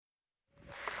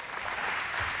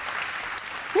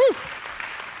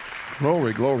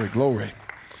Glory, glory, glory.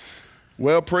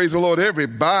 Well, praise the Lord,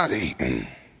 everybody.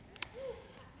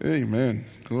 Amen.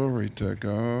 Glory to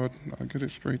God. I'll get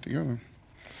it straight together.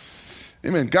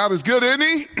 Amen. God is good, isn't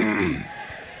he?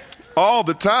 All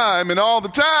the time, and all the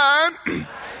time,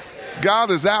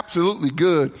 God is absolutely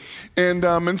good.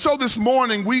 And so this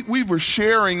morning, we were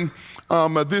sharing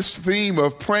this theme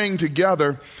of praying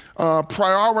together,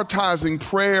 prioritizing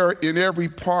prayer in every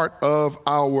part of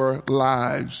our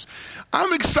lives.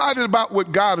 I'm excited about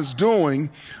what God is doing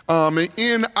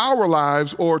in our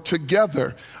lives or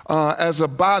together as a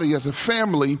body, as a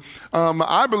family.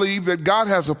 I believe that God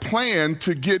has a plan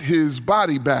to get his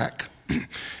body back.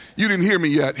 You didn't hear me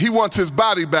yet. He wants his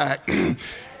body back.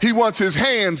 He wants his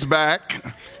hands back.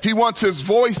 He wants his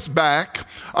voice back.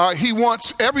 He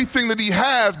wants everything that he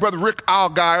has, Brother Rick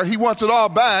Algier. He wants it all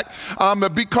back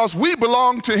because we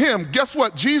belong to him. Guess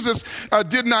what? Jesus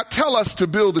did not tell us to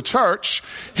build a church.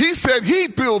 He said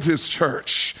he'd build his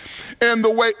church. And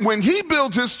when he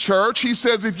builds his church, he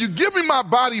says, if you give me my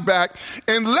body back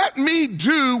and let me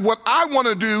do what I want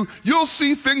to do, you'll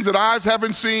see things that eyes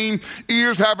haven't seen,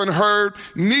 ears haven't heard,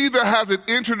 neither has it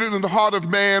entered into the heart of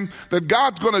man, that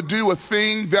God's going to do a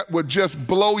thing that would just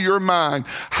blow your mind.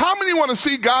 How many want to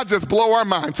see God just blow our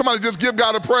mind? Somebody just give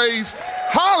God a praise.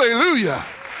 Hallelujah.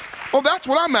 Well, that's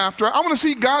what I'm after. I want to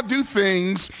see God do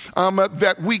things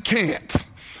that we can't,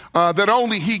 that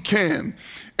only he can.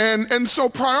 And so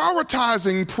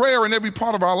prioritizing prayer in every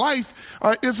part of our life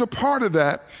is a part of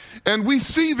that. And we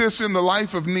see this in the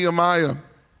life of Nehemiah.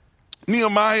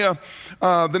 Nehemiah,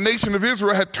 the nation of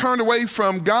Israel, had turned away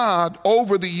from God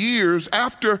over the years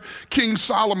after King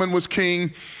Solomon was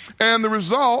king. And the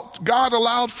result, God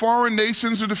allowed foreign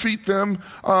nations to defeat them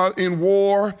in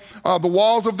war. The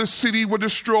walls of the city were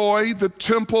destroyed. The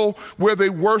temple where they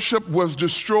worshiped was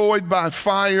destroyed by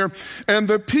fire. And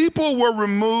the people were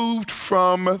removed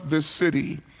from the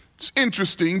city. It's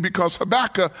interesting because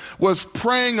Habakkuk was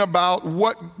praying about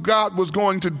what God was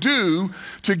going to do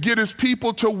to get his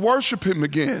people to worship him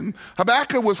again.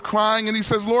 Habakkuk was crying and he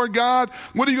says, Lord God,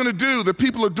 what are you going to do? The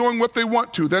people are doing what they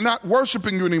want to. They're not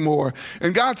worshiping you anymore.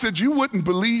 And God said, you wouldn't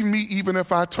believe me even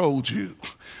if I told you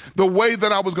the way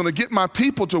that I was going to get my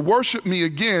people to worship me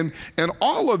again. And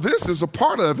all of this is a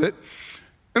part of it.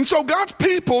 And so God's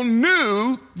people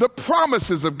knew the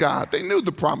promises of God. They knew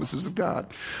the promises of God.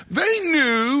 They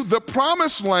knew the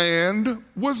promised land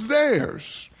was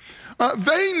theirs.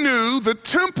 They knew the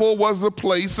temple was a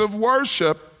place of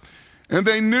worship. And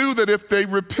they knew that if they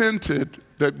repented,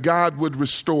 that God would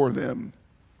restore them.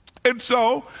 And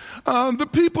so the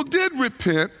people did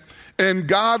repent, and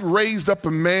God raised up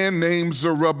a man named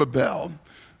Zerubbabel.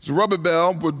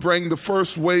 Zerubbabel would bring the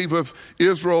first wave of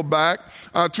Israel back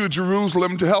to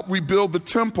Jerusalem to help rebuild the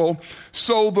temple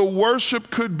so the worship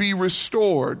could be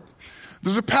restored.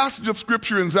 There's a passage of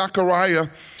scripture in Zechariah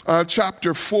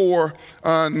chapter 4,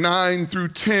 9 through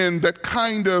 10 that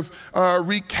kind of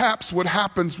recaps what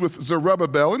happens with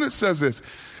Zerubbabel. And it says this. It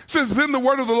says, then the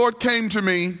word of the Lord came to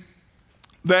me.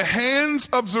 The hands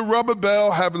of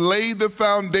Zerubbabel have laid the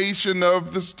foundation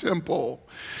of this temple.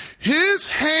 His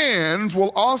hands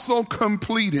will also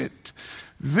complete it.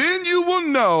 Then you will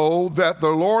know that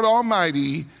the Lord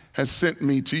Almighty has sent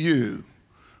me to you.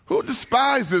 Who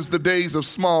despises the days of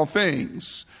small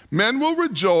things? Men will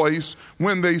rejoice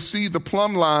when they see the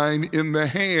plumb line in the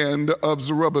hand of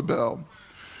Zerubbabel.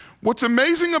 What's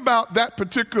amazing about that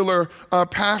particular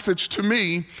passage to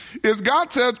me is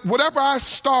God said, whatever I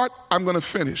start, I'm going to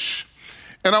finish.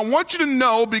 And I want you to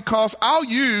know, because I'll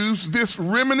use this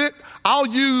remnant, I'll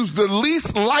use the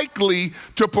least likely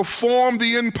to perform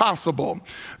the impossible.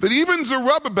 That even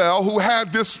Zerubbabel, who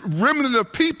had this remnant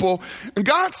of people, and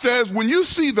God says, when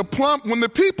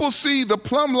the people see the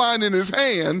plumb line in his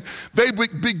hand, they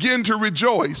begin to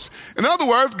rejoice. In other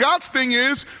words, God's thing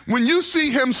is, when you see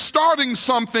him starting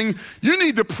something, you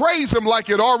need to praise him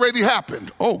like it already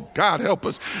happened. Oh, God help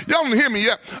us. Y'all don't hear me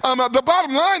yet. The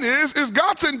bottom line is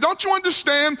God saying, don't you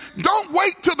understand? Don't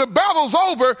wait till the battle's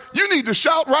over. You need to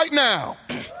shout right now.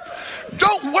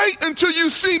 Don't wait until you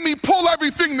see me pull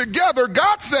everything together.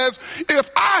 God says, if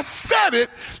I said it,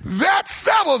 that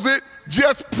settles it.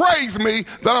 Just praise me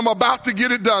that I'm about to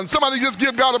get it done. Somebody just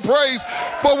give God a praise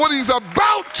for what he's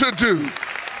about to do.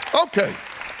 Okay.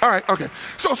 All right, okay.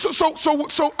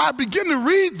 So I begin to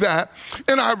read that,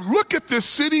 and I look at this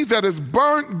city that is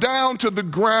burnt down to the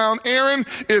ground. Aaron,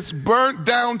 it's burnt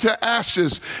down to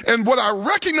ashes. And what I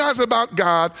recognize about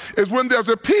God is when there's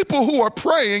a people who are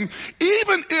praying,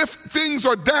 even if things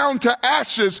are down to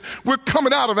ashes, we're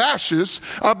coming out of ashes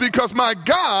because my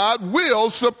God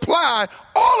will supply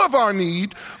all of our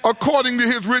need according to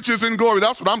his riches and glory.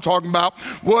 That's what I'm talking about.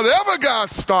 Whatever God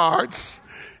starts,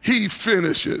 he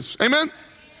finishes. Amen?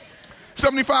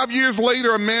 75 years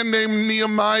later, a man named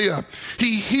Nehemiah,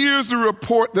 he hears the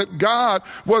report that God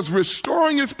was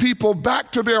restoring his people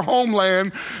back to their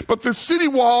homeland, but the city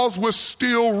walls were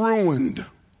still ruined.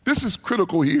 This is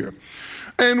critical here.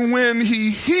 And when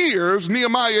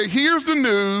Nehemiah hears the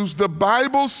news, the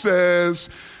Bible says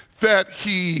that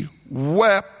he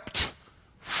wept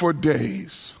for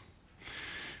days.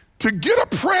 To get a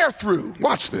prayer through,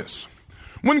 watch this.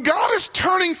 When God is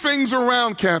turning things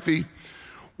around, Kathy,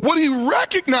 what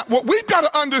we've got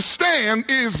to understand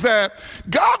is that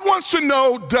God wants to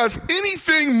know, does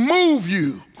anything move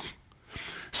you?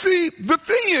 See, the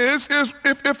thing is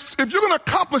if you're going to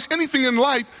accomplish anything in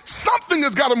life, something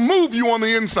has got to move you on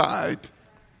the inside.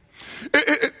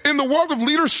 In the world of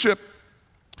leadership,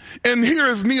 and here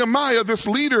is Nehemiah, this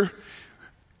leader,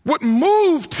 what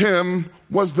moved him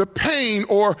was the pain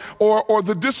or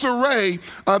the disarray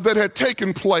that had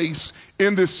taken place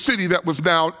in this city that was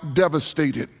now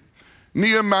devastated.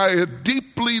 Nehemiah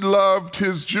deeply loved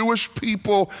his Jewish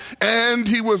people, and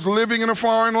he was living in a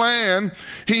foreign land.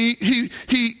 He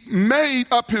made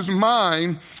up his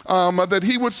mind that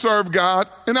he would serve God,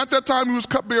 and at that time he was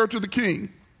cupbearer to the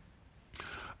king.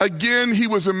 Again, he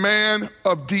was a man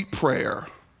of deep prayer.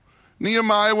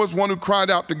 Nehemiah was one who cried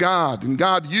out to God, and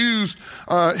God used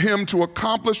him to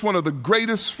accomplish one of the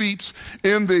greatest feats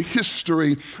in the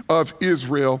history of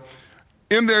Israel.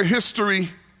 In their history,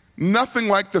 nothing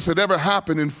like this had ever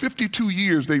happened. In 52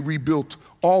 years, they rebuilt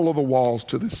all of the walls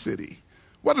to the city.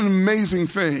 What an amazing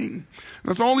thing.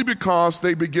 And it's only because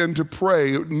they began to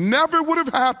pray. It never would have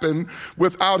happened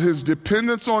without his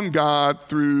dependence on God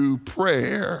through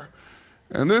prayer.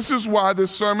 And this is why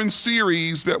this sermon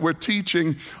series that we're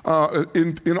teaching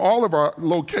in all of our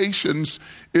locations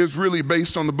is really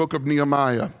based on the book of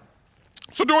Nehemiah.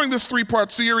 So during this three-part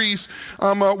series,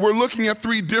 we're looking at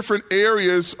three different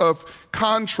areas of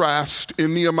contrast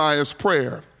in Nehemiah's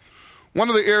prayer. One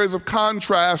of the areas of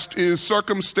contrast is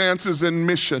circumstances and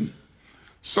mission.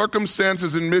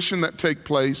 Circumstances and mission that take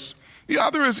place. The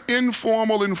other is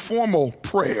informal and formal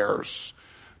prayers.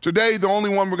 Today, the only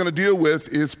one we're going to deal with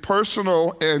is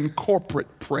personal and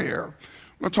corporate prayer.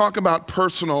 We're going to talk about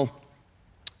personal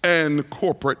and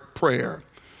corporate prayer.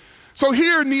 So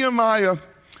here, Nehemiah,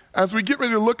 as we get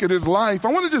ready to look at his life, I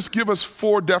want to just give us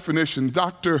four definitions.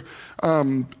 Dr.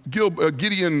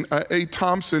 Gideon A.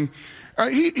 Thompson,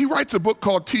 he writes a book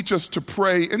called Teach Us to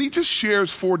Pray, and he just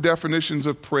shares four definitions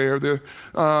of prayer. The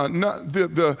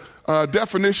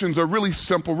definitions are really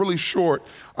simple, really short,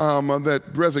 that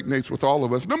resonates with all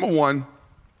of us. Number one,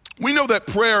 we know that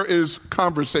prayer is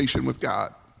conversation with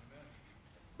God.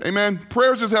 Amen?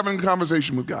 Prayer is just having a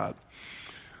conversation with God.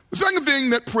 The second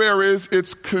thing that prayer is,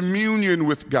 it's communion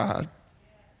with God.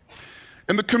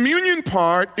 And the communion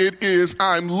part, it is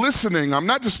I'm listening. I'm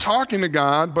not just talking to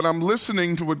God, but I'm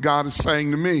listening to what God is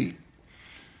saying to me.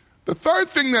 The third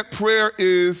thing that prayer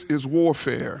is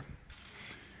warfare.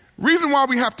 Reason why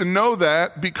we have to know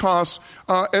that, because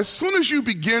as soon as you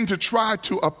begin to try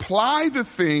to apply the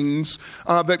things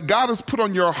that God has put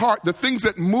on your heart, the things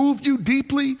that move you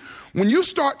deeply, when you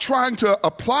start trying to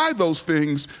apply those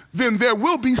things, then there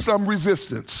will be some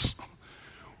resistance.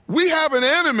 We have an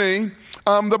enemy.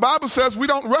 The Bible says we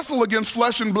don't wrestle against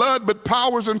flesh and blood, but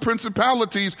powers and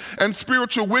principalities and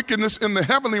spiritual wickedness in the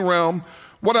heavenly realm.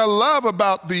 What I love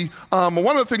about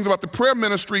one of the things about the prayer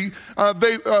ministry,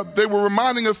 they were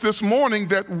reminding us this morning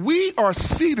that we are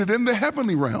seated in the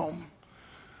heavenly realm.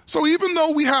 So even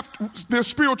though there's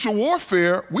spiritual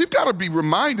warfare, we've got to be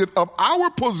reminded of our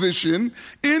position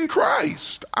in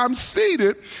Christ. I'm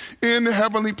seated in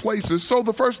heavenly places. So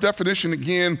the first definition,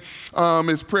 again,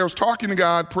 is prayer is talking to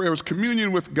God. Prayer is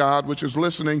communion with God, which is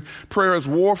listening. Prayer is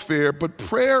warfare, but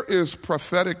prayer is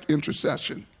prophetic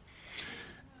intercession.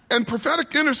 And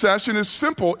prophetic intercession is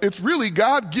simple. It's really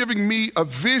God giving me a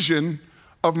vision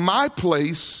of my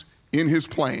place in his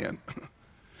plan.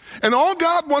 And all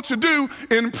God wants to do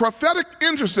in prophetic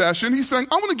intercession, he's saying,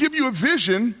 I want to give you a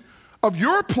vision of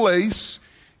your place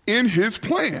in his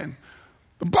plan.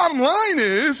 The bottom line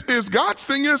is God's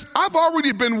thing is, I've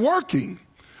already been working.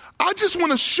 I just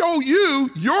want to show you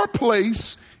your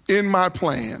place in my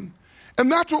plan.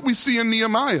 And that's what we see in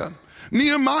Nehemiah.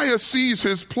 Nehemiah sees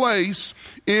his place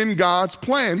in God's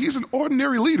plan. He's an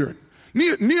ordinary leader.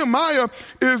 Nehemiah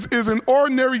is an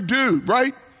ordinary dude,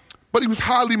 right? But he was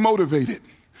highly motivated.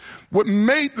 What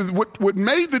made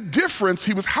the difference,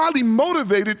 he was highly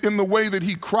motivated in the way that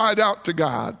he cried out to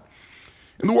God.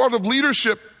 In the world of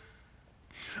leadership,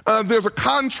 there's a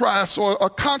contrast or a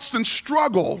constant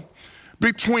struggle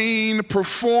between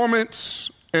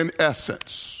performance and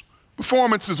essence.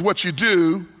 Performance is what you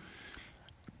do,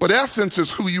 but essence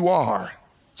is who you are.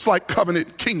 It's like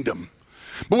covenant kingdom.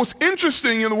 But what's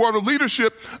interesting in the world of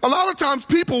leadership, a lot of times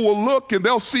people will look and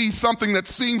they'll see something that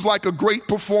seems like a great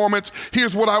performance.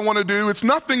 Here's what I want to do. It's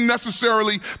nothing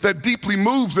necessarily that deeply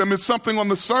moves them. It's something on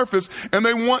the surface, and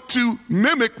they want to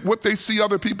mimic what they see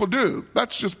other people do.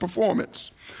 That's just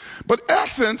performance. But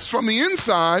essence from the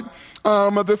inside,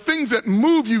 the things that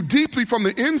move you deeply from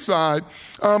the inside,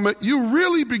 you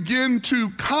really begin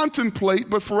to contemplate,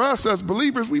 but for us as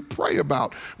believers, we pray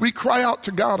about, we cry out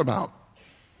to God about.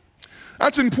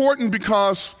 That's important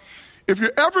because if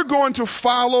you're ever going to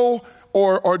follow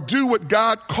or do what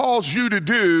God calls you to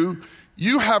do,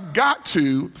 you have got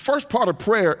to, the first part of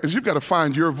prayer is you've got to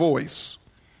find your voice.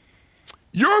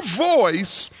 Your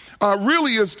voice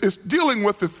really is dealing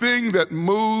with the thing that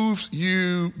moves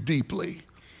you deeply.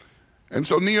 And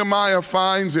so Nehemiah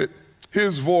finds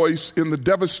his voice in the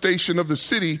devastation of the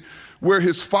city where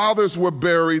his fathers were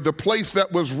buried, the place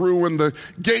that was ruined, the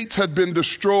gates had been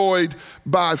destroyed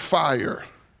by fire.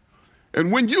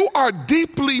 And when you are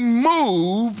deeply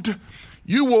moved,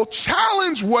 you will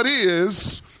challenge what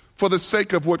is for the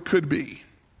sake of what could be.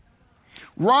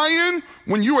 Ryan,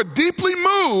 when you are deeply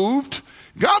moved,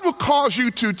 God will cause you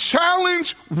to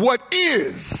challenge what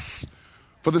is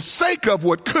for the sake of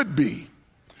what could be.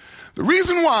 The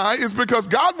reason why is because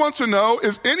God wants to know,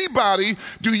 is anybody,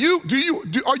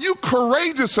 are you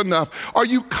courageous enough? Are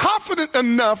you confident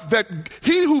enough that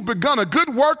he who begun a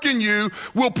good work in you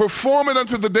will perform it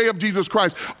unto the day of Jesus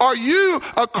Christ? Are you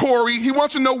a Corey? He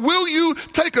wants to know, will you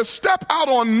take a step out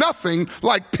on nothing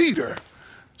like Peter?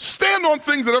 Stand on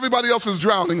things that everybody else is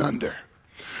drowning under.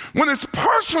 When it's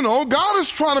personal, God is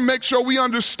trying to make sure we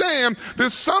understand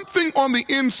there's something on the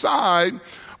inside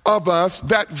of us,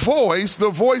 that voice, the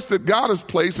voice that God has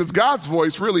placed, it's God's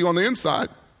voice really on the inside.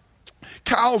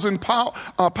 Cowles and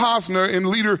Posner in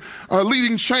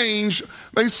Leading Change,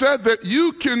 they said that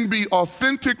you can be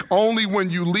authentic only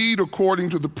when you lead according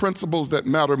to the principles that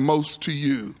matter most to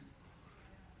you.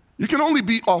 You can only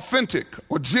be authentic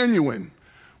or genuine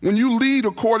when you lead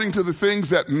according to the things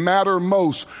that matter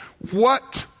most.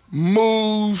 What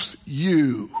moves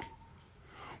you?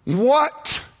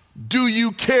 What do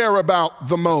you care about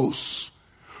the most?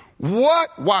 What,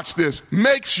 watch this,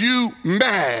 makes you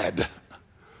mad?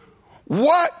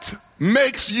 What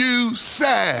makes you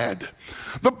sad?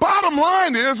 The bottom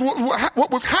line is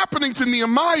what was happening to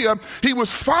Nehemiah, he was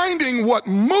finding what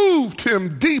moved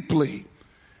him deeply.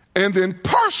 And then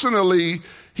personally,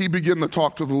 he began to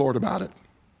talk to the Lord about it.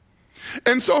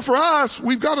 And so for us,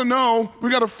 we've got to know,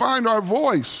 we've got to find our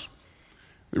voice.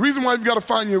 The reason why you've got to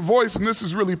find your voice, and this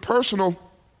is really personal,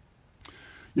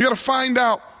 you got to find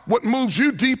out what moves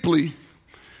you deeply,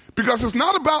 because it's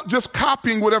not about just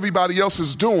copying what everybody else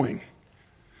is doing.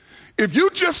 If you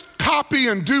just copy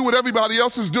and do what everybody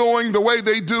else is doing the way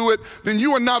they do it, then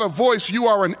you are not a voice, you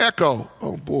are an echo.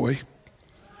 Oh boy.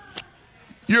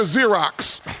 You're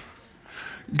Xerox.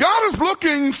 God is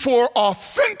looking for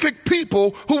authentic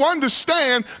people who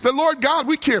understand that, Lord God,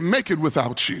 we can't make it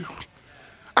without you.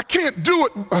 I can't do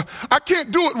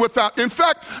it without. In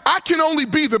fact, I can only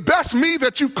be the best me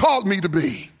that you've called me to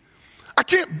be. I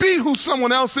can't be who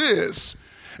someone else is.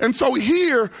 And so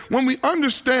here, when we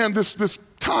understand this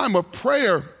time of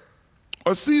prayer,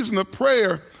 a season of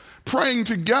prayer, praying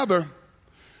together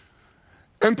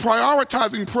and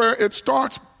prioritizing prayer, it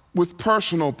starts with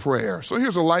personal prayer. So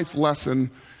here's a life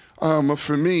lesson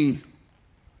for me.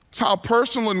 It's how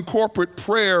personal and corporate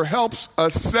prayer helps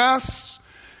assess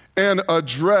and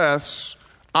address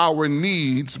our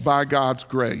needs by God's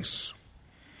grace.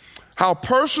 How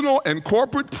personal and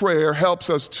corporate prayer helps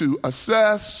us to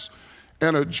assess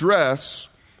and address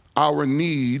our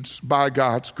needs by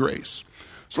God's grace.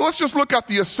 So let's just look at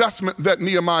the assessment that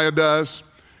Nehemiah does.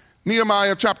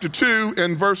 Nehemiah chapter 2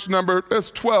 and verse number,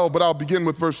 that's 12, but I'll begin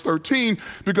with verse 13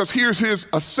 because here's his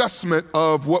assessment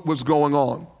of what was going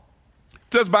on.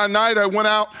 It says, by night I went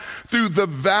out through the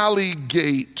valley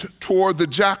gate toward the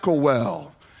jackal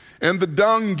well and the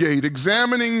dung gate,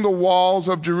 examining the walls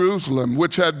of Jerusalem,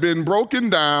 which had been broken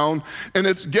down, and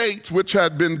its gates, which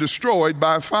had been destroyed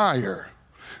by fire.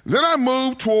 Then I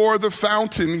moved toward the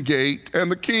fountain gate and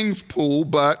the king's pool,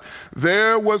 but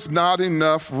there was not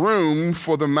enough room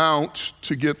for the mount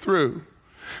to get through.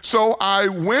 So I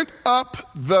went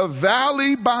up the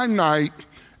valley by night,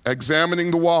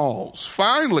 examining the walls.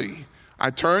 Finally, I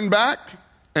turned back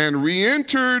and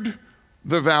re-entered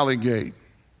the valley gate.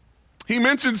 He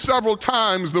mentioned several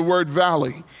times the word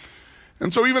valley.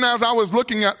 And so even as I was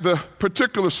looking at the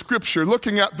particular scripture,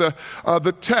 looking at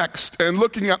the text and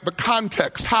looking at the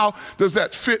context, how does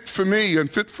that fit for me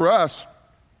and fit for us?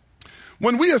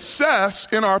 When we assess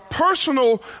in our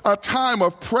personal time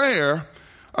of prayer,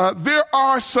 there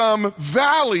are some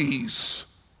valleys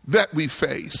that we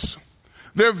face.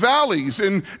 There are valleys.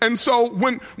 And so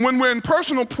when we're in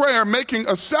personal prayer making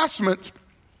assessments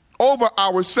over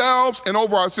ourselves and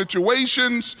over our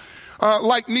situations,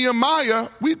 like Nehemiah,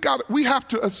 we have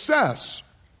to assess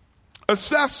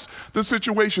the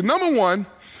situation. Number one,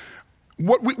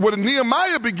 what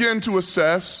Nehemiah began to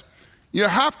assess, you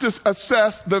have to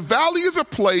assess the valley is a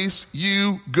place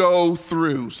you go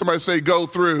through. Somebody say go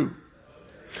through.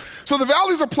 So the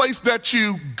valley is a place that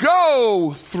you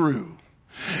go through.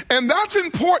 And that's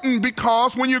important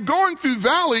because when you're going through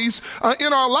valleys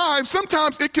in our lives,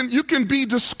 sometimes you can be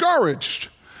discouraged.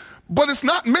 But it's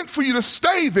not meant for you to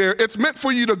stay there. It's meant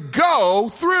for you to go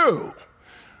through.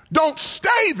 Don't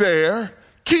stay there.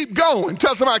 Keep going.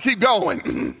 Tell somebody, keep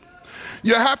going.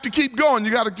 You have to keep going.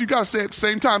 You got to say it at the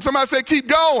same time. Somebody say, keep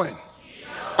going.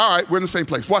 All right, we're in the same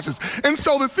place. Watch this. And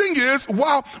so the thing is,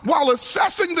 while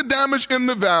assessing the damage in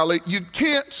the valley, you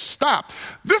can't stop.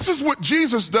 This is what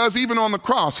Jesus does even on the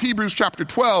cross. Hebrews chapter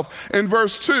 12 and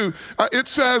verse 2, it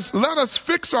says, let us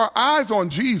fix our eyes on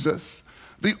Jesus,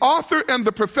 the author and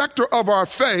the perfecter of our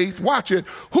faith, watch it,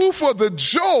 who for the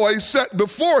joy set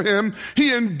before him,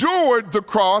 he endured the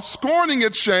cross, scorning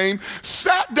its shame,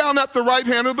 sat down at the right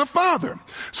hand of the Father.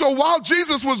 So while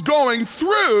Jesus was going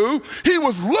through, he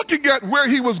was looking at where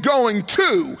he was going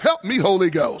to. Help me, Holy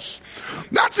Ghost.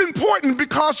 That's important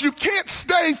because you can't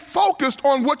stay focused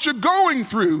on what you're going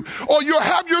through, or you'll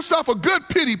have yourself a good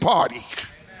pity party.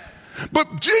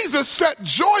 But Jesus set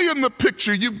joy in the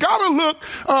picture. You've got to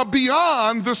look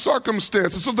beyond the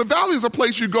circumstances. So the valley is a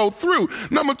place you go through.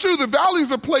 Number two, the valley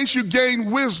is a place you gain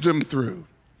wisdom through.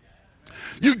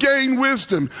 You gain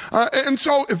wisdom. And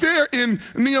so there in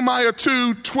Nehemiah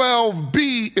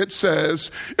 2:12b, it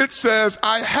says,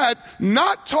 I had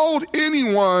not told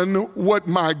anyone what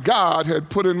my God had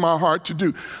put in my heart to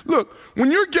do. Look,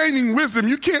 when you're gaining wisdom,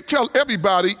 you can't tell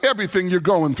everybody everything you're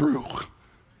going through.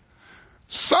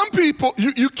 Some people,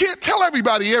 you can't tell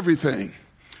everybody everything.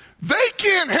 They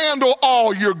can't handle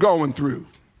all you're going through.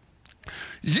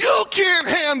 You can't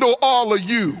handle all of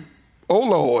you. Oh,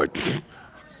 Lord.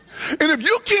 And if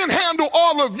you can't handle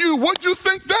all of you, what do you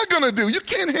think they're going to do? You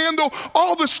can't handle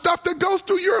all the stuff that goes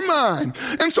through your mind.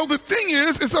 And so the thing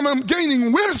is I'm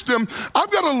gaining wisdom,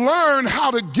 I've got to learn how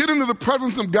to get into the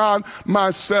presence of God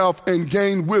myself and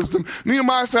gain wisdom.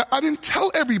 Nehemiah said, I didn't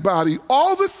tell everybody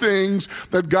all the things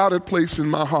that God had placed in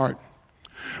my heart.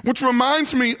 Which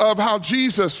reminds me of how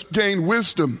Jesus gained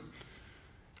wisdom.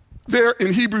 There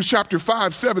in Hebrews chapter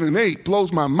 5, 7, and 8,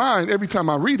 blows my mind every time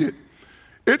I read it.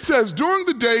 It says, during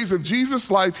the days of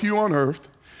Jesus' life here on earth,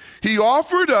 he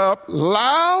offered up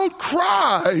loud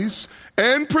cries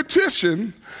and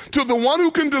petition to the one who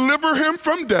can deliver him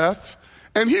from death,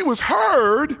 and he was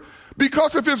heard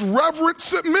because of his reverent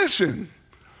submission.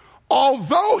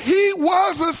 Although he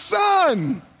was a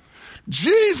son,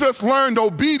 Jesus learned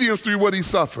obedience through what he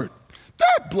suffered.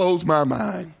 That blows my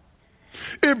mind.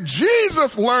 If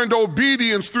Jesus learned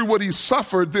obedience through what he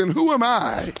suffered, then who am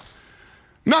I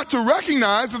not to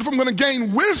recognize that if I'm going to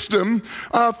gain wisdom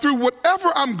through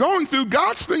whatever I'm going through,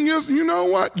 God's thing is, you know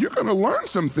what? You're going to learn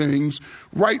some things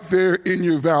right there in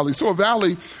your valley. So a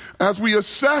valley, as we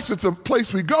assess, it's a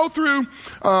place we go through.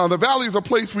 The valley is a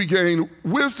place we gain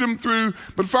wisdom through.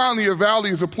 But finally, a valley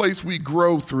is a place we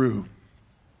grow through.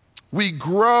 We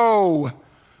grow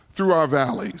through our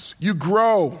valleys. You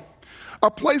grow. A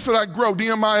place that I grow,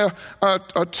 Nehemiah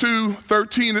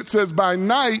 2:13, it says, by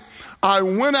night I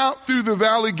went out through the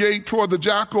valley gate toward the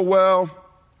jackal well,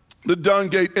 the dung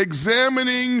gate,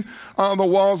 examining the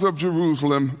walls of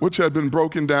Jerusalem, which had been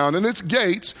broken down, and its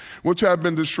gates, which had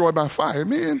been destroyed by fire.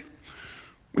 Man,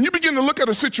 when you begin to look at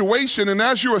a situation, and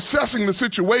as you're assessing the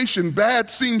situation,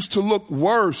 bad seems to look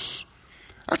worse.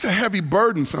 That's a heavy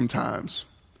burden sometimes.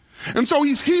 And so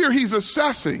he's here, he's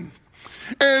assessing.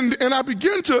 And I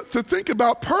begin to think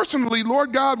about personally,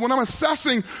 Lord God, when I'm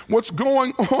assessing what's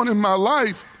going on in my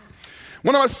life,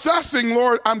 when I'm assessing,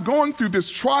 Lord, I'm going through this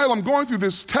trial, I'm going through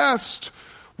this test.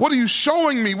 What are you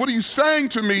showing me? What are you saying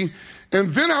to me? And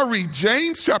then I read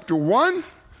James chapter 1,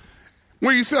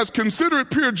 where he says, consider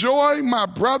it pure joy, my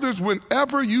brothers,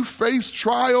 whenever you face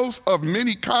trials of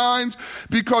many kinds,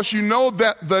 because you know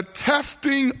that the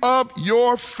testing of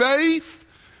your faith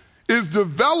is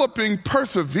developing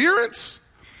perseverance.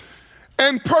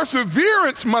 And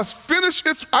perseverance must finish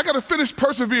I got to finish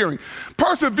persevering.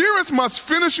 Perseverance must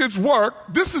finish its work.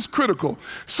 This is critical.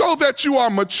 So that you are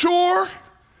mature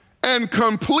and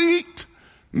complete,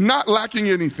 not lacking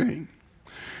anything.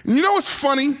 And you know what's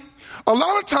funny? A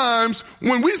lot of times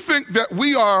when we think that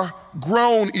we are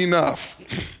grown enough,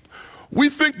 we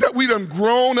think that we done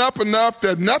grown up enough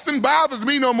that nothing bothers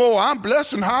me no more. I'm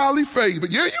blessed and highly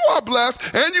favored. Yeah, you are blessed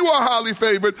and you are highly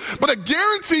favored. But I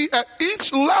guarantee at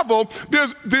each level,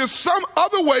 there's some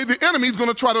other way the enemy is going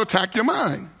to try to attack your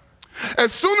mind.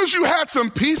 As soon as you had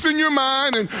some peace in your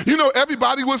mind and,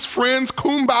 everybody was friends,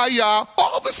 kumbaya,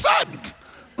 all of a sudden,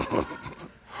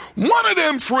 one of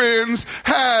them friends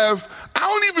have, I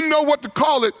don't even know what to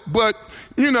call it, but,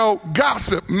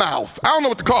 gossip mouth. I don't know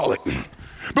what to call it.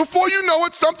 Before you know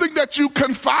it, something that you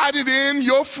confided in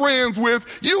your friends with,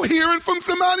 you hearing from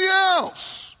somebody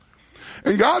else.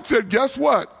 And God said, guess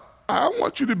what? I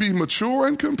want you to be mature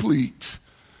and complete,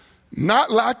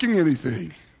 not lacking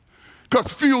anything. Because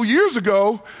a few years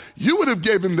ago, you would have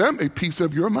given them a piece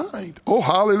of your mind. Oh,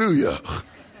 hallelujah.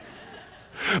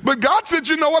 But God said,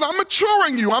 you know what? I'm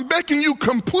maturing you. I'm making you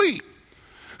complete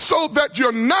so that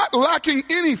you're not lacking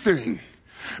anything.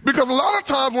 Because a lot of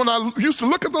times when I used to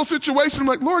look at those situations, I'm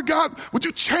like, Lord God, would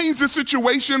you change this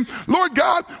situation? Lord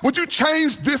God, would you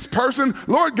change this person?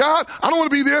 Lord God, I don't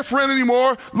want to be their friend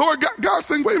anymore. Lord God, God's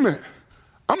saying, wait a minute.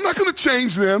 I'm not going to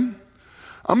change them.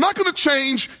 I'm not going to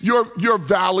change your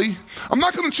valley. I'm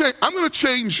going to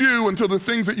change you until the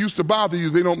things that used to bother you,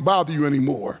 they don't bother you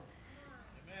anymore.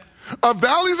 A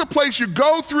valley is a place you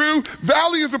go through.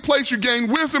 Valley is a place you gain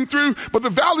wisdom through, but the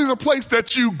valley is a place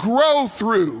that you grow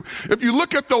through. If you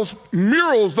look at those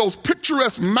murals, those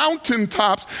picturesque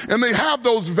mountaintops, and they have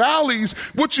those valleys,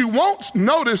 what you'll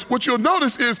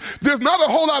notice is there's not a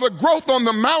whole lot of growth on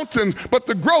the mountain, but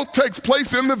the growth takes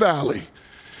place in the valley.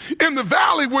 In the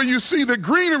valley where you see the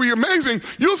greenery amazing,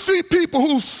 you'll see people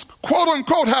who quote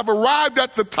unquote have arrived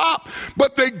at the top,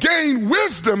 but they gain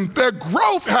wisdom. Their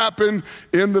growth happened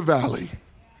in the valley.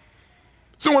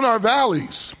 So in our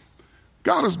valleys,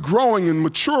 God is growing and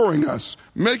maturing us,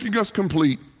 making us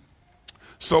complete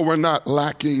so we're not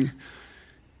lacking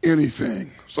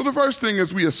anything. So the first thing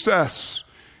is we assess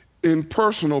in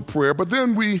personal prayer, but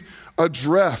then we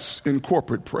address in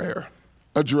corporate prayer.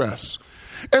 Address.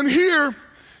 And here,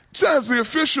 it says the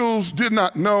officials did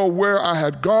not know where I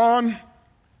had gone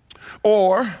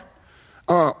or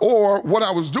what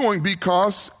I was doing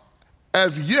because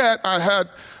as yet I had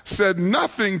said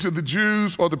nothing to the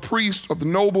Jews or the priests or the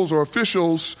nobles or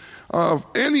officials of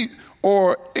any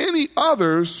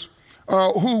others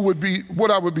who would be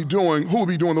doing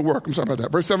the work. I'm sorry about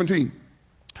that. Verse 17.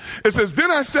 It says, then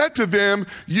I said to them,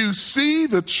 you see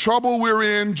the trouble we're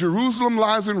in. Jerusalem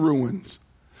lies in ruins,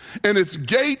 and its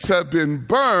gates have been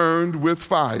burned with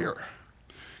fire.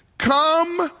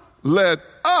 Come, let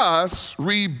us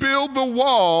rebuild the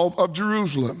wall of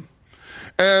Jerusalem,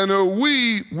 and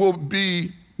we will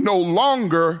no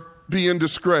longer be in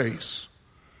disgrace.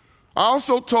 I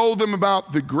also told them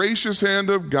about the gracious hand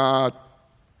of God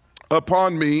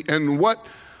upon me and what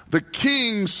the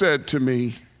king said to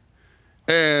me.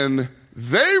 And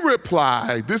they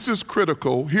replied, this is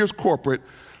critical, here's corporate,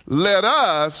 let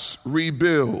us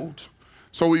rebuild.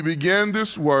 So we began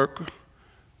this work,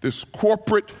 this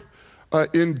corporate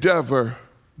endeavor,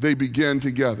 they began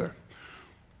together.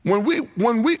 When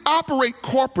we operate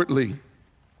corporately,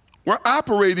 we're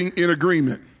operating in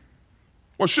agreement,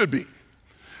 or should be.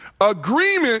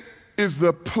 Agreement is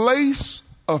the place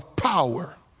of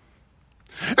power.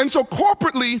 And so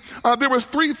corporately, there were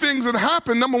three things that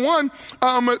happened. Number one,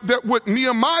 that what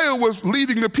Nehemiah was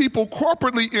leading the people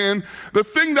corporately in, the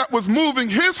thing that was moving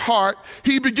his heart,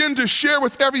 he began to share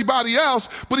with everybody else.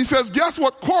 But he says, guess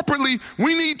what? Corporately,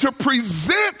 we need to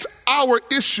present our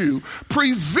issue,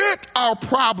 present our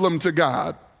problem to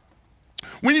God.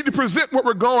 We need to present what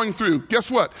we're going through.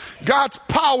 Guess what? God's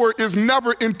power is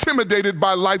never intimidated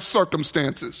by life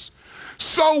circumstances.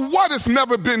 So what has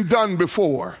never been done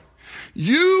before?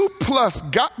 You plus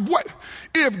God, what?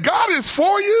 If God is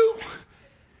for you,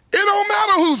 it don't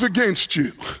matter who's against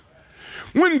you.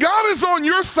 When God is on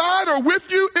your side or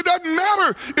with you, it doesn't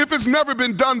matter if it's never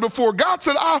been done before. God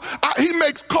said, he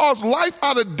cause life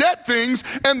out of dead things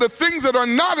and the things that are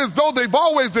not as though they've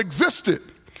always existed.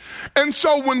 And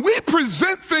so when we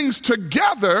present things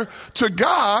together to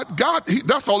God,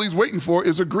 that's all he's waiting for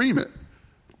is agreement.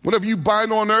 Whatever you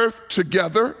bind on earth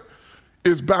together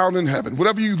is bound in heaven.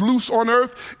 Whatever you loose on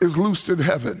earth is loosed in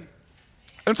heaven.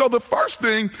 And so the first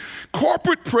thing,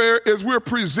 corporate prayer, is we're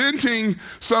presenting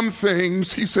some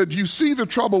things. He said, you see the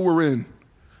trouble we're in.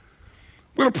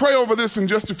 We're going to pray over this in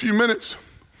just a few minutes.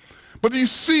 But do you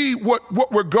see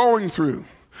what we're going through?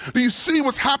 Do you see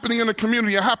what's happening in the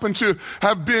community? I happen to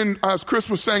have been, as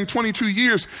Chris was saying, 22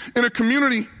 years in a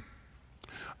community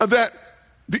that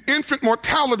the infant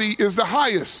mortality is the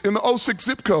highest in the 06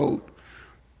 zip code.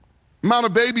 Amount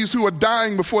of babies who are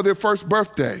dying before their first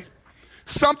birthday.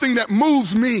 Something that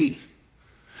moves me.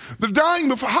 The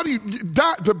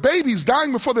babies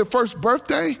dying before their first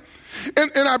birthday?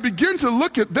 And I begin to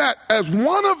look at that as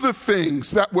one of the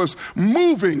things that was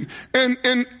moving, and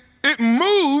it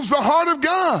moves the heart of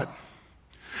God.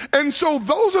 And so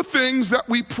those are things that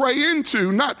we pray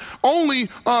into, not only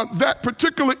that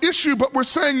particular issue, but we're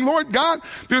saying, Lord God,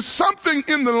 there's something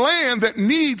in the land that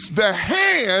needs the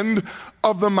hand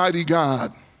of the mighty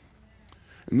God.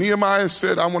 And Nehemiah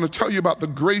said, I want to tell you about the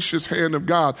gracious hand of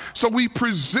God. So we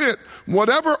present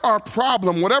whatever our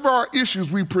problem, whatever our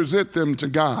issues, we present them to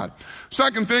God.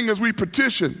 Second thing is we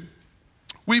petition.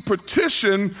 We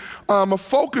petition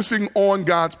focusing on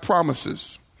God's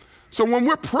promises. So when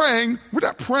we're praying, we're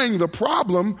not praying the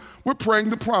problem, we're praying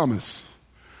the promise.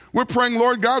 We're praying,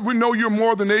 Lord God, we know you're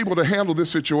more than able to handle this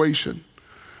situation.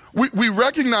 We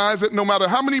recognize that no matter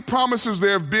how many promises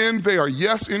there have been, they are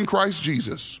yes in Christ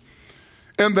Jesus.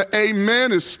 And the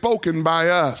amen is spoken by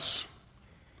us.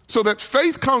 So that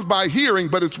faith comes by hearing,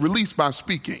 but it's released by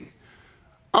speaking.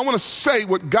 I want to say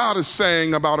what God is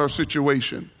saying about our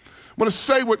situation. I want to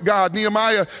say what God,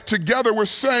 Nehemiah, together we're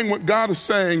saying what God is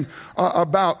saying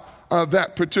about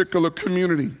that particular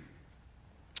community.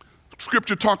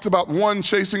 Scripture talks about 1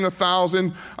 chasing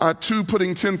 1,000, 2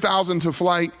 putting 10,000 to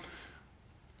flight.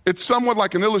 It's somewhat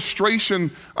like an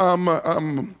illustration.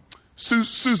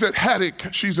 Suzette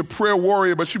Haddock, she's a prayer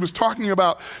warrior, but she was talking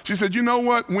about, she said, you know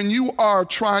what? When you are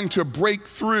trying to break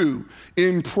through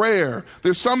in prayer,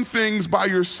 there's some things by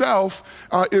yourself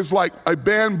is like a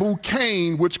bamboo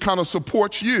cane which kind of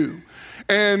supports you.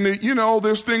 And, you know,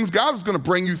 there's things God is going to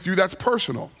bring you through that's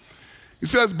personal. He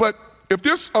says, but if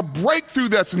there's a breakthrough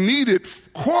that's needed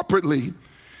corporately,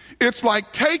 it's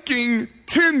like taking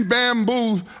 10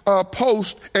 bamboo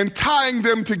posts and tying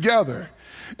them together.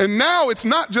 And now it's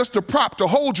not just a prop to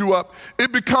hold you up,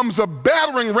 it becomes a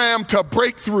battering ram to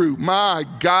break through. My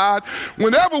God,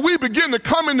 whenever we begin to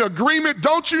come into agreement,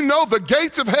 don't you know the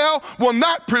gates of hell will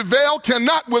not prevail,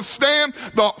 cannot withstand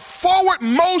the forward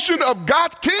motion of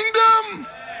God's kingdom?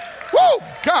 Woo,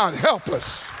 God help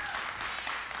us.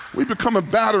 We become a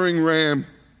battering ram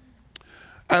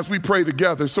as we pray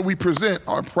together. So we present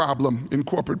our problem in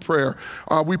corporate prayer.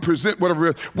 We present whatever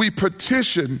it is. We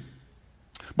petition,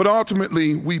 but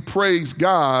ultimately we praise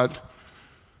God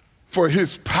for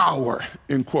his power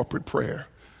in corporate prayer.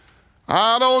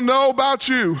 I don't know about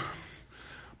you,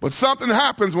 but something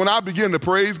happens when I begin to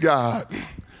praise God.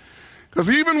 Because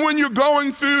even when you're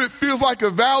going through, it feels like a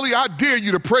valley, I dare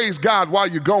you to praise God while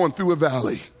you're going through a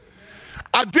valley.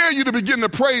 I dare you to begin to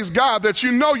praise God that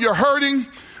you know you're hurting.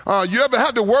 You ever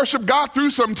had to worship God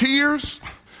through some tears?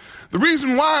 The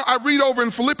reason why I read over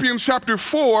in Philippians chapter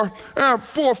 4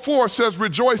 says,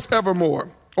 rejoice evermore.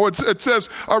 Or it says,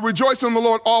 rejoice in the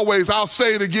Lord always. I'll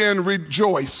say it again,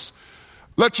 rejoice.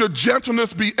 Let your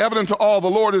gentleness be evident to all. The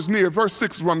Lord is near. Verse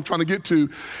 6 is what I'm trying to get to.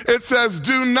 It says,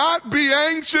 do not be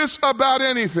anxious about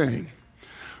anything,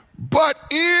 but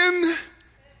in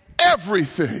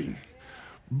everything,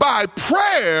 by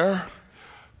prayer,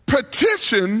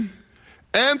 petition,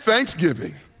 and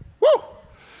thanksgiving. Woo!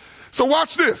 So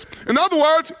watch this. In other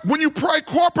words, when you pray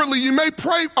corporately, you may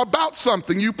pray about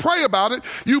something. You pray about it.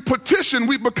 You petition.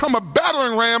 We become a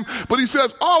battering ram. But he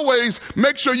says, always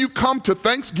make sure you come to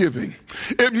thanksgiving.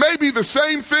 It may be the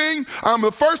same thing.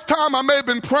 The first time I may have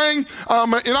been praying,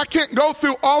 and I can't go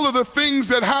through all of the things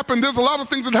that happen. There's a lot of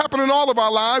things that happen in all of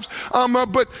our lives.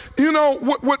 But, you know,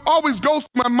 what always goes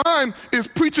through my mind is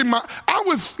preaching I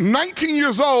was 19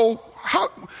 years old,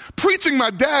 preaching my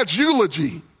dad's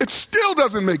eulogy. It still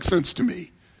doesn't make sense to me.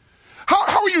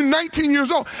 How are you 19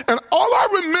 years old? And all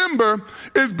I remember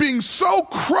is being so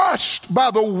crushed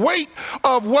by the weight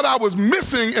of what I was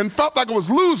missing and felt like I was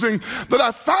losing that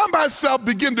I found myself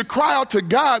begin to cry out to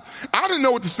God. I didn't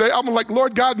know what to say. I'm like,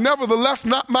 Lord God, nevertheless,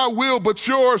 not my will, but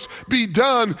yours be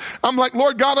done. I'm like,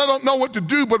 Lord God, I don't know what to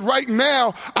do, but right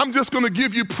now, I'm just going to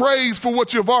give you praise for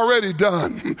what you've already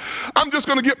done. I'm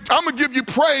going to give you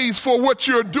praise for what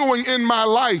you're doing in my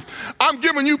life. I'm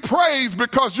giving you praise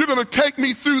because you're going to take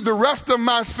me through the rest of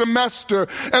my semester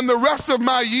and the rest of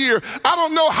my year. I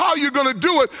don't know how you're going to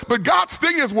do it, but God's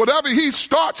thing is whatever he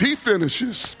starts, he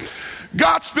finishes.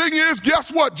 God's thing is,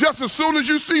 guess what? Just as soon as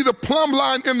you see the plumb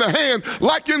line in the hand,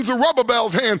 like in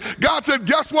Zerubbabel's hand, God said,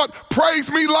 guess what?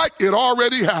 Praise me like it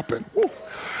already happened. Woo.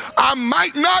 I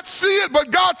might not see it, but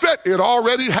God said it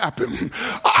already happened.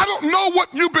 I don't know what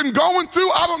you've been going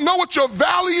through. I don't know what your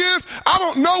valley is. I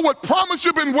don't know what promise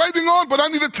you've been waiting on, but I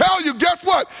need to tell you, guess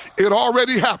what? It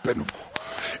already happened.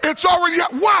 It's already,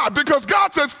 why? Because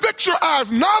God says, fix your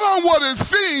eyes not on what is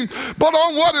seen, but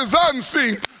on what is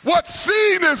unseen. What's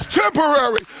seen is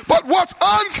temporary, but what's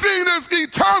unseen is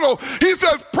eternal. He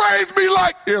says, praise me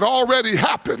like it already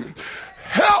happened.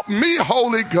 Help me,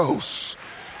 Holy Ghost.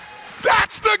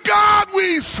 That's the God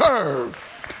we serve.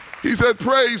 He said,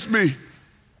 praise me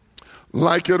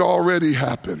like it already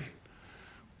happened.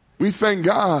 We thank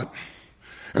God.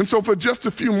 And so for just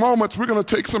a few moments, we're going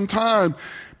to take some time,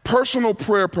 personal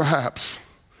prayer perhaps,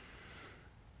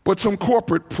 but some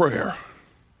corporate prayer.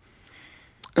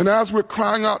 And as we're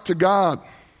crying out to God,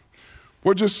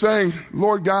 we're just saying,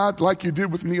 Lord God, like you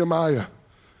did with Nehemiah,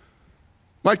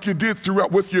 like you did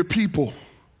throughout with your people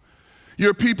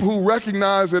who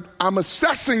recognize that I'm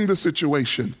assessing the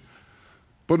situation,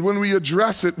 but when we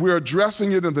address it, we're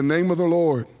addressing it in the name of the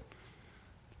Lord.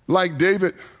 Like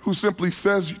David, who simply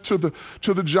says to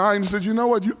the giant, says, you know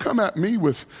what, you come at me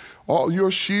with all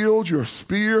your shield, your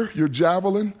spear, your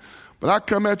javelin, but I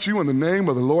come at you in the name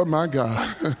of the Lord my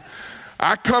God.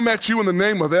 I come at you in the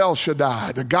name of El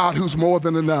Shaddai, the God who's more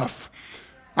than enough.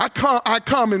 I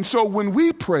come, and so when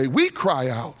we pray, we cry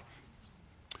out.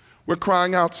 We're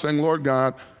crying out saying, Lord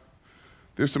God,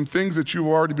 there's some things that you've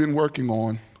already been working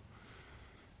on.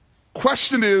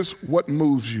 Question is, what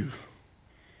moves you?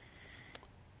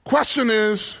 Question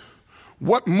is,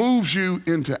 what moves you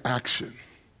into action?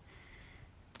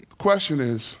 The question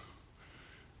is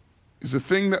the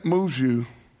thing that moves you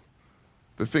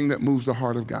the thing that moves the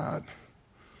heart of God?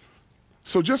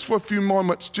 So just for a few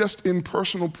moments, just in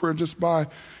personal prayer, just by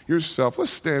yourself,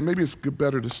 let's stand. Maybe it's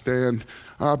better to stand.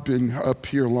 I've been up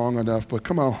here long enough, but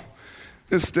come on.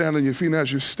 Just stand on your feet. And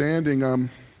as you're standing, I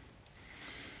want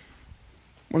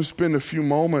to spend a few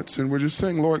moments, and we're just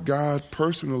saying, Lord God,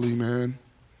 personally, man,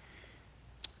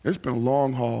 it's been a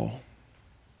long haul.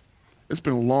 It's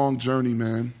been a long journey,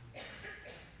 man.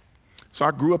 So I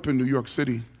grew up in New York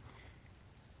City.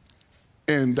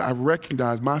 And I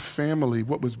recognized my family,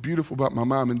 what was beautiful about my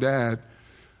mom and dad,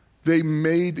 they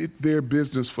made it their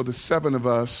business for the 7 of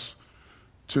us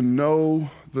to know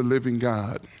the living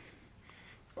God.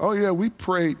 Oh yeah, we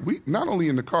prayed, not only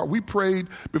in the car, we prayed,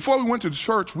 before we went to the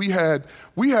church, we had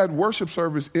worship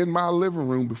service in my living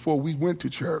room before we went to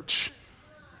church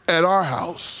at our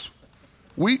house.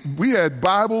 We had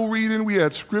Bible reading, we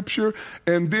had scripture,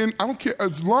 and then, I don't care,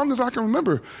 as long as I can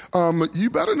remember,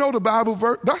 you better know the Bible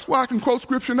verse. That's why I can quote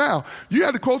scripture now. You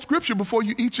had to quote scripture before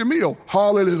you eat your meal.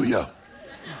 Hallelujah.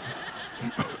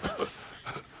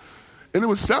 And it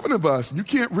was 7 of us. You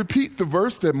can't repeat the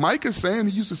verse that Mike is saying.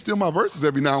 He used to steal my verses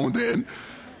every now and then.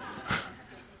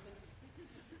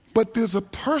 But there's a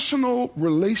personal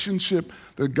relationship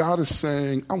that God is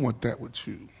saying, I want that with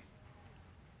you.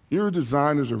 Your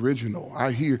design is original.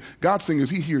 I hear God's thing is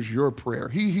He hears your prayer.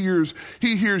 He hears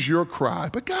your cry.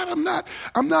 But God,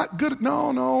 I'm not good at,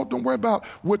 no, don't worry about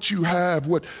what you have,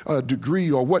 what degree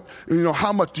or what,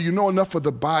 how much, do you know enough of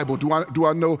the Bible? Do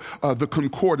I know the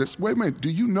concordance? Wait a minute, do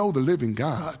you know the living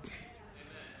God?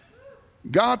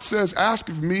 God says, ask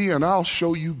of me and I'll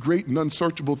show you great and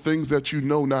unsearchable things that you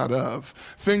know not of,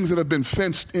 things that have been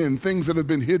fenced in, things that have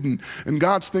been hidden. And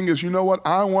God's thing is, you know what?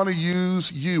 I want to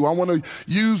use you. I want to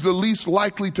use the least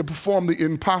likely to perform the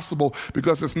impossible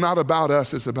because it's not about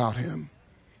us, it's about Him.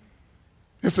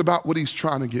 It's about what He's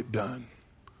trying to get done.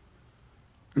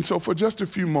 And so for just a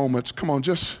few moments, come on,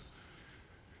 just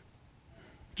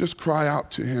cry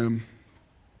out to Him.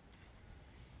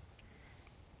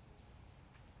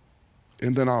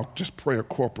 And then I'll just pray a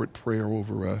corporate prayer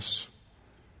over us.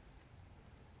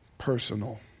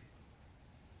 Personal.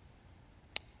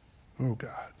 Oh,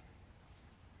 God.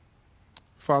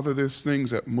 Father, there's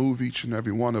things that move each and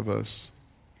every one of us.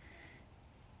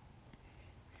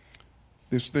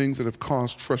 There's things that have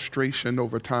caused frustration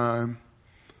over time.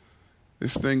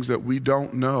 There's things that we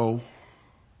don't know.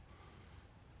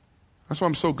 That's why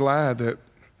I'm so glad that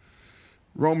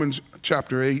Romans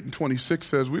chapter 8 and 26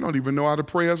 says we don't even know how to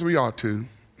pray as we ought to.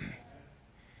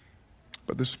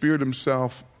 But the Spirit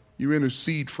Himself, you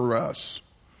intercede for us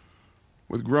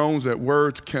with groans that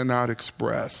words cannot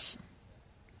express.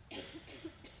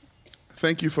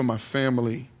 Thank you for my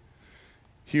family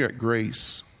here at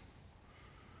Grace.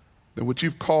 That what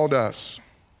you've called us,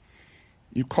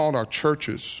 you called our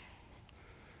churches.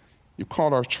 You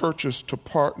called our churches to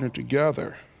partner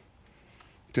together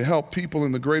to help people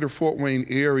in the greater Fort Wayne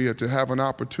area to have an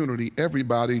opportunity,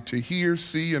 everybody, to hear,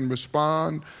 see, and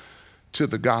respond to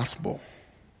the gospel.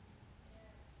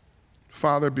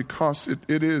 Father, because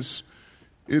it is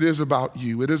about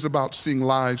you. It is about seeing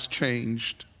lives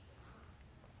changed.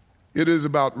 It is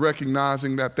about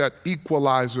recognizing that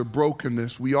equalizer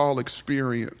brokenness we all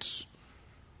experience.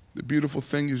 The beautiful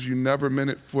thing is you never meant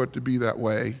it for it to be that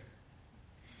way.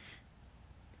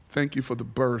 Thank you for the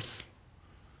birth.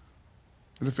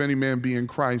 And if any man be in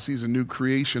Christ, he's a new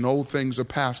creation. Old things are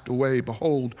passed away.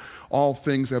 Behold, all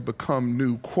things have become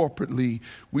new. Corporately,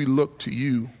 we look to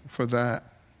you for that.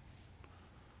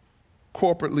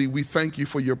 Corporately, we thank you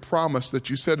for your promise that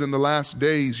you said in the last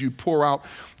days you pour out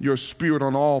your spirit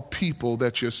on all people,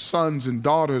 that your sons and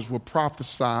daughters will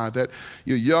prophesy, that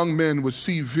your young men will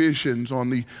see visions, on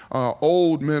the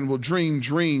old men will dream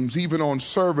dreams, even on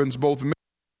servants, both men,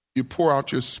 you pour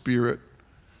out your spirit.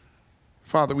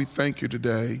 Father, we thank you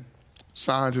today.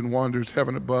 Signs and wonders,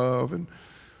 heaven above, and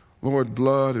Lord,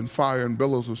 blood and fire and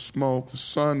billows of smoke. The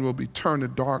sun will be turned to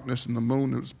darkness and the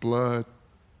moon is blood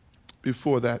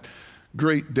before that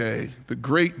great day, the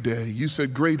great day. You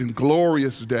said great and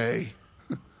glorious day.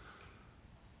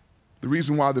 The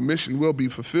reason why the mission will be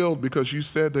fulfilled, because you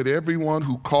said that everyone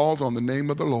who calls on the name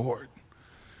of the Lord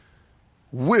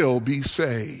will be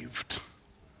saved.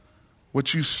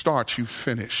 What you start, you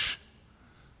finish.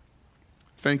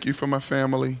 Thank you for my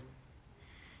family.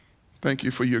 Thank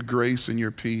you for your grace and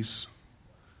your peace.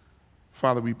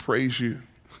 Father, we praise you.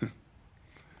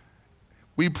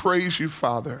 We praise you,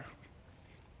 Father.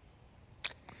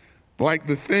 Like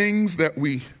the things that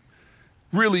we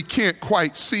really can't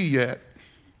quite see yet,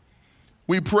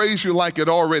 we praise you like it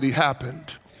already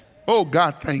happened. Oh,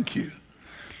 God, thank you.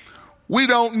 We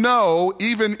don't know,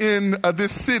 even in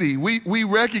this city, we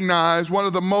recognize one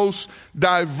of the most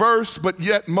diverse but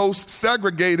yet most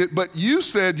segregated, but you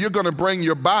said you're going to bring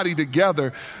your body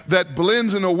together that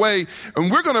blends in a way, and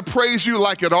we're going to praise you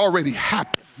like it already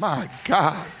happened. My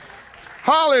God.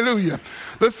 Hallelujah.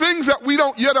 The things that we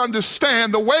don't yet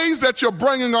understand, the ways that you're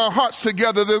bringing our hearts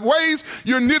together, the ways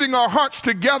you're knitting our hearts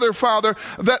together, Father,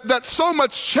 that so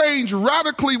much change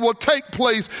radically will take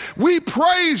place. We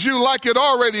praise you like it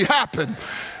already happened.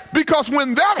 Because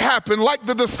when that happened, like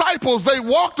the disciples, they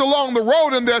walked along the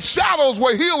road and their shadows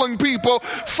were healing people.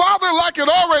 Father, like it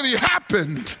already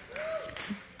happened.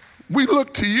 We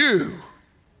look to you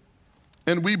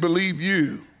and we believe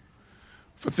you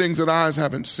for things that eyes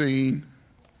haven't seen,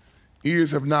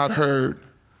 ears have not heard,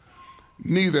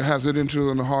 neither has it entered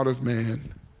in the heart of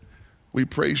man. We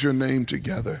praise your name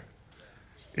together.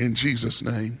 In Jesus'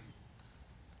 name,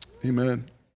 amen.